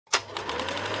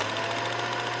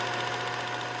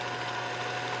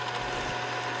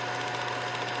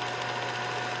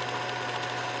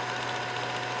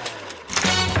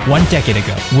1 decade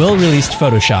ago, Will released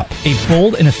Photoshop, a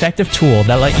bold and effective tool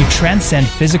that let you transcend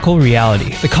physical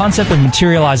reality. The concept of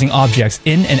materializing objects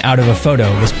in and out of a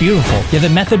photo was beautiful, yet the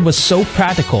method was so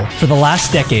practical. For the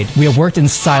last decade, we have worked in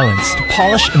silence to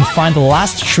polish and find the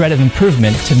last shred of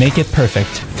improvement to make it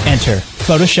perfect. Enter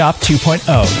Photoshop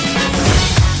 2.0.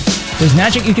 There's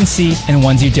magic you can see and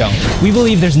ones you don't. We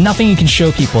believe there's nothing you can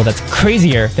show people that's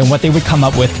crazier than what they would come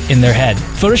up with in their head.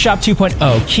 Photoshop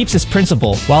 2.0 keeps this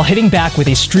principle while hitting back with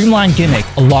a streamlined gimmick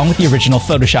along with the original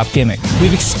Photoshop gimmick.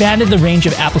 We've expanded the range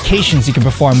of applications you can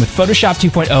perform with Photoshop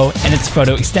 2.0 and its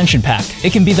photo extension pack.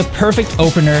 It can be the perfect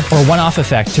opener or one-off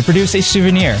effect to produce a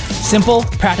souvenir. Simple,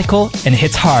 practical, and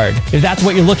hits hard. If that's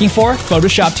what you're looking for,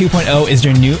 Photoshop 2.0 is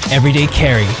your new everyday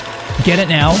carry. Get it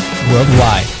now,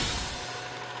 worldwide.